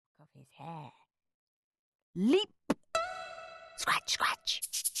his hair. Leap! Scratch, scratch.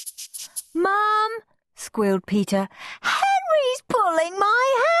 "Mum," squealed Peter, "Henry's pulling my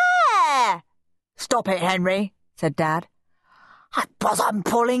hair!" "Stop it, Henry," said Dad. "I wasn't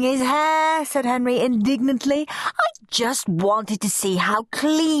pulling his hair," said Henry indignantly. "I just wanted to see how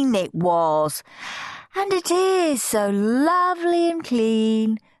clean it was." "And it is so lovely and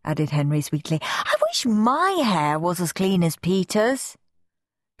clean," added Henry sweetly. "I wish my hair was as clean as Peter's."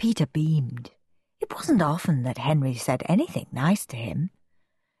 Peter beamed. It wasn't often that Henry said anything nice to him.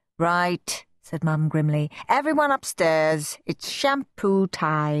 "Right," said Mum grimly. "Everyone upstairs. It's shampoo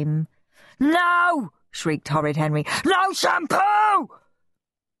time." "No!" shrieked Horrid Henry. "No shampoo!"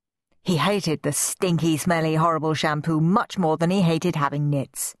 He hated the stinky, smelly, horrible shampoo much more than he hated having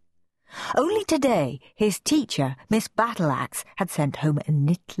nits. Only today his teacher, Miss Battleaxe, had sent home a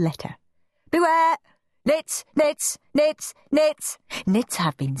nit letter. "Beware! Nits, nits, nits, nits! Nits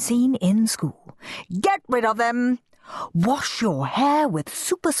have been seen in school. Get rid of them! Wash your hair with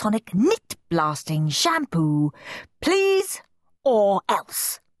supersonic nit-blasting shampoo, please, or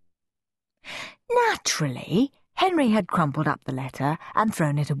else." Naturally, Henry had crumpled up the letter and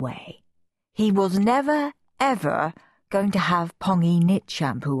thrown it away. He was never, ever going to have pongy nit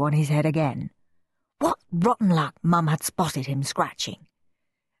shampoo on his head again. What rotten luck Mum had spotted him scratching.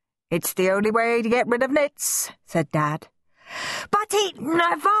 "It's the only way to get rid of nits," said Dad. "But it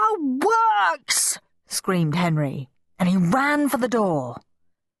never works!" screamed Henry, and he ran for the door.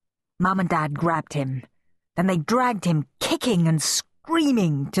 Mum and Dad grabbed him. Then they dragged him, kicking and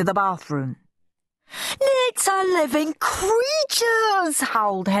screaming, to the bathroom. "Nits are living creatures,"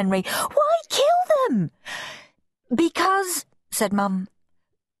 howled Henry. "Why kill them?" "Because," said Mum,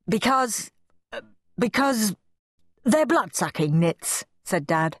 because they're blood-sucking nits," said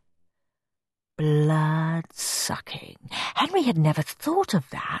Dad. Blood-sucking. Henry had never thought of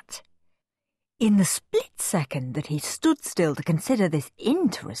that. In the split second that he stood still to consider this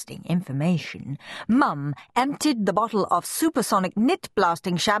interesting information, Mum emptied the bottle of supersonic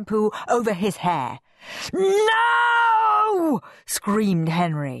nit-blasting shampoo over his hair. "No!" screamed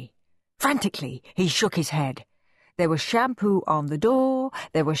Henry. Frantically, he shook his head. There was shampoo on the door,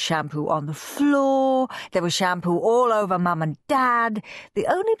 there was shampoo on the floor, there was shampoo all over Mum and Dad. The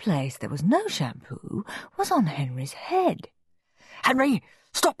only place there was no shampoo was on Henry's head. "Henry,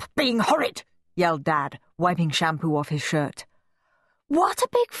 stop being horrid!" yelled Dad, wiping shampoo off his shirt. "What a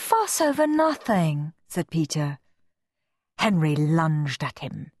big fuss over nothing," said Peter. Henry lunged at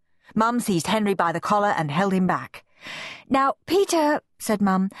him. Mum seized Henry by the collar and held him back. "Now, Peter," said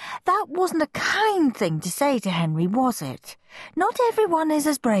Mum, "that wasn't a kind thing to say to Henry, was it? Not everyone is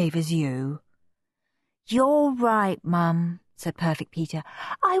as brave as you." "You're right, Mum," said Perfect Peter.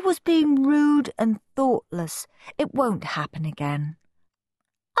 "I was being rude and thoughtless. It won't happen again.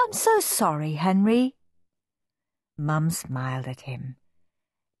 I'm so sorry, Henry." Mum smiled at him.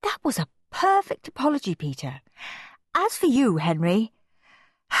 "That was a perfect apology, Peter. As for you, Henry,"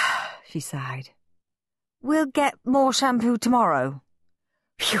 she sighed, "we'll get more shampoo tomorrow."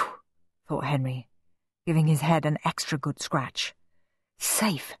 "Phew," thought Henry, giving his head an extra good scratch.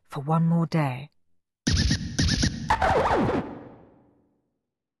 Safe for one more day.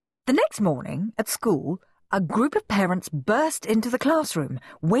 The next morning, at school, a group of parents burst into the classroom,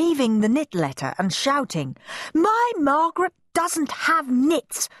 waving the nit letter and shouting. "My Margaret doesn't have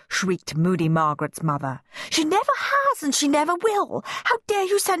nits," shrieked Moody Margaret's mother. "She never has and she never will. How dare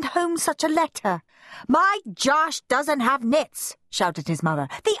you send home such a letter?" "My Josh doesn't have nits," shouted his mother.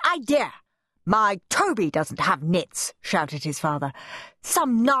 "The idea!" "My Toby doesn't have nits," shouted his father.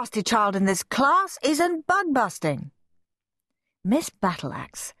 "Some nasty child in this class isn't bug-busting." Miss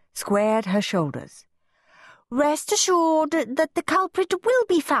Battleaxe squared her shoulders. "Rest assured that the culprit will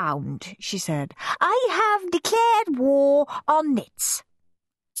be found," she said. "I have declared war on nits."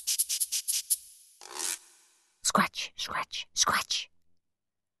 Scratch, scratch, scratch.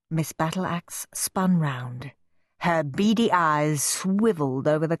 Miss Battleaxe spun round. Her beady eyes swivelled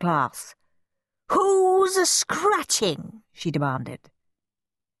over the class. "Who's scratching?" she demanded.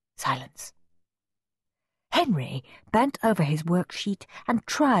 Silence. Henry bent over his worksheet and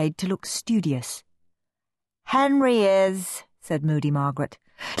tried to look studious. "Henry is," said Moody Margaret.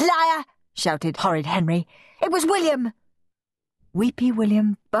 "Liar!" shouted Horrid Henry. "It was William." Weepy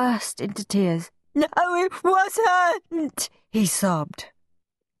William burst into tears. "No, it wasn't," he sobbed.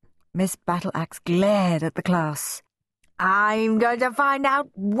 Miss Battleaxe glared at the class. "I'm going to find out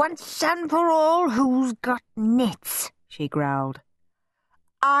once and for all who's got nits," she growled.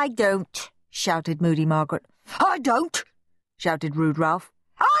 "I don't," shouted Moody Margaret. "I don't," shouted Rude Ralph.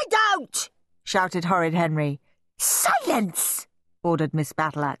 "I don't," shouted Horrid Henry. "Silence!" ordered Miss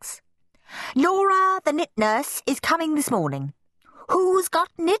Battleaxe. Laura, the knit nurse, is coming this morning. Who's got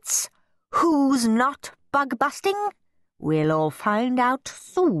knits? Who's not bug-busting? We'll all find out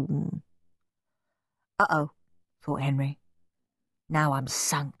soon. Uh-oh, thought Henry. Now I'm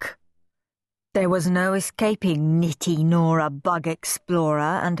sunk. There was no escaping Nitty Nora Bug Explorer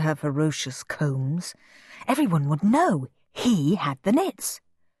and her ferocious combs. Everyone would know he had the knits.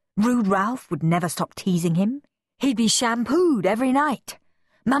 Rude Ralph would never stop teasing him. He'd be shampooed every night.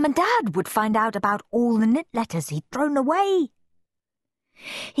 Mum and Dad would find out about all the knit letters he'd thrown away.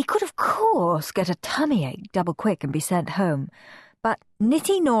 He could, of course, get a tummy ache double quick and be sent home, but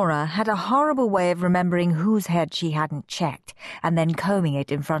Nitty Nora had a horrible way of remembering whose head she hadn't checked and then combing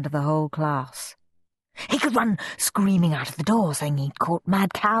it in front of the whole class. He could run screaming out of the door saying he'd caught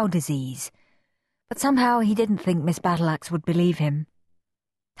mad cow disease, but somehow he didn't think Miss Battleaxe would believe him.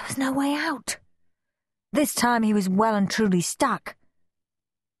 There was no way out. This time he was well and truly stuck.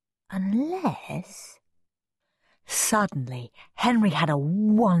 Unless... Suddenly, Henry had a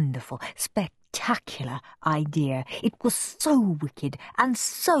wonderful, spectacular idea. It was so wicked and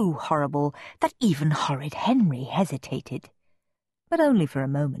so horrible that even horrid Henry hesitated. But only for a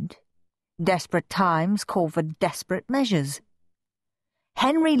moment. Desperate times call for desperate measures.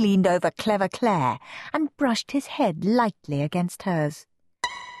 Henry leaned over clever Claire and brushed his head lightly against hers.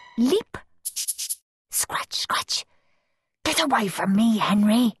 Leap! Scratch, scratch! Get away from me,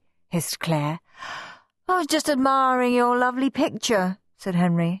 Henry, hissed Claire. I was just admiring your lovely picture, said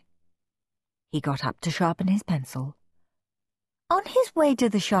Henry. He got up to sharpen his pencil. On his way to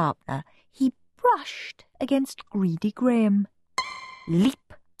the sharpener, he brushed against greedy Graham.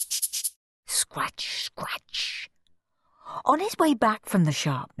 Leap! Scratch, scratch! On his way back from the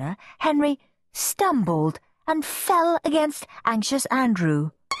sharpener, Henry stumbled and fell against anxious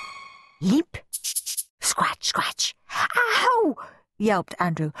Andrew. Leap! Scratch, scratch! Ow! Yelped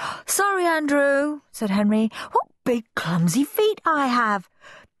Andrew. Sorry, Andrew, said Henry. What big clumsy feet I have.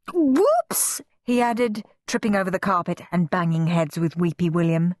 Whoops, he added, tripping over the carpet and banging heads with Weepy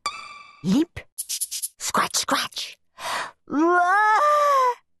William. Leap! Scratch, scratch!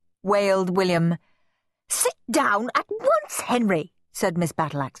 Wailed William. Sit down at once, Henry, said Miss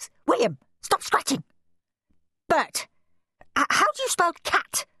Battleaxe. William, stop scratching. Bert, how do you spell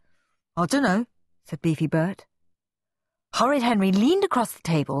cat? I don't know, said Beefy Bert. Horrid Henry leaned across the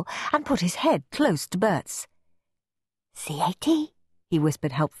table and put his head close to Bert's. C-A-T, he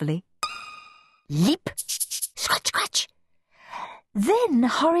whispered helpfully. Leap! Scratch, scratch! Then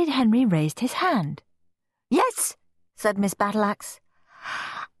Horrid Henry raised his hand. Yes, said Miss Battleaxe.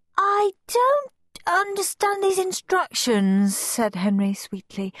 I don't understand these instructions, said Henry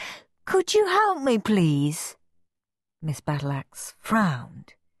sweetly. Could you help me, please? Miss Battleaxe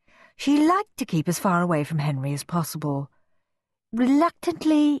frowned. She liked to keep as far away from Henry as possible.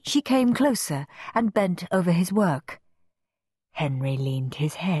 Reluctantly, she came closer and bent over his work. Henry leaned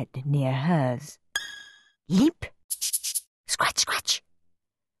his head near hers. Leap! Scratch, scratch!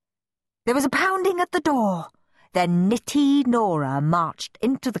 There was a pounding at the door. Then Nitty Nora marched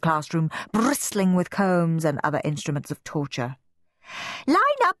into the classroom, bristling with combs and other instruments of torture. Line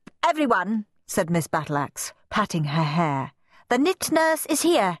up, everyone, said Miss Battleaxe, patting her hair. The knit nurse is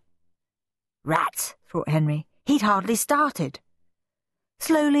here. Rats, thought Henry. He'd hardly started.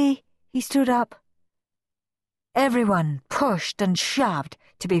 Slowly, he stood up. Everyone pushed and shoved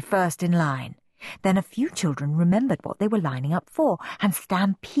to be first in line. Then a few children remembered what they were lining up for and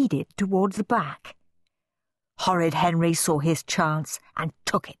stampeded towards the back. Horrid Henry saw his chance and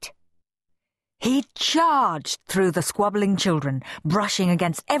took it. He charged through the squabbling children, brushing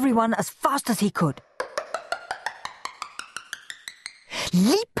against everyone as fast as he could.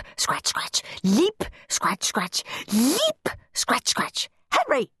 Leap, scratch, scratch, leap, scratch, scratch, leap, scratch, scratch.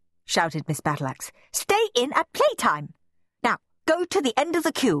 Henry, shouted Miss Battleaxe, stay in at playtime. Now, go to the end of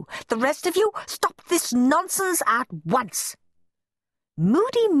the queue. The rest of you, stop this nonsense at once.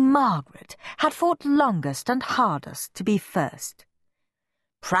 Moody Margaret had fought longest and hardest to be first.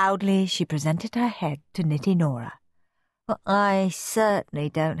 Proudly she presented her head to Nitty Nora. Well, I certainly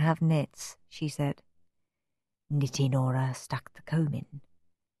don't have knits, she said. Nitty Nora stuck the comb in.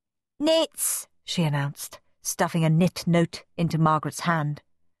 Knits, she announced, stuffing a knit note into Margaret's hand.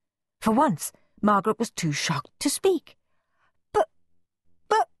 For once, Margaret was too shocked to speak. But,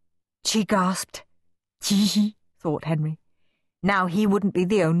 she gasped. Tee, thought Henry. Now he wouldn't be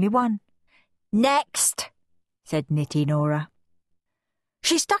the only one. Next, said Nitty Nora.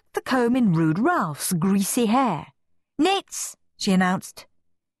 She stuck the comb in Rude Ralph's greasy hair. Knits, she announced.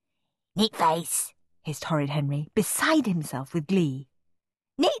 Neat face, hissed Horrid Henry, beside himself with glee.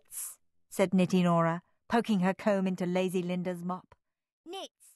 Knits, said Nitty Nora, poking her comb into Lazy Linda's mop.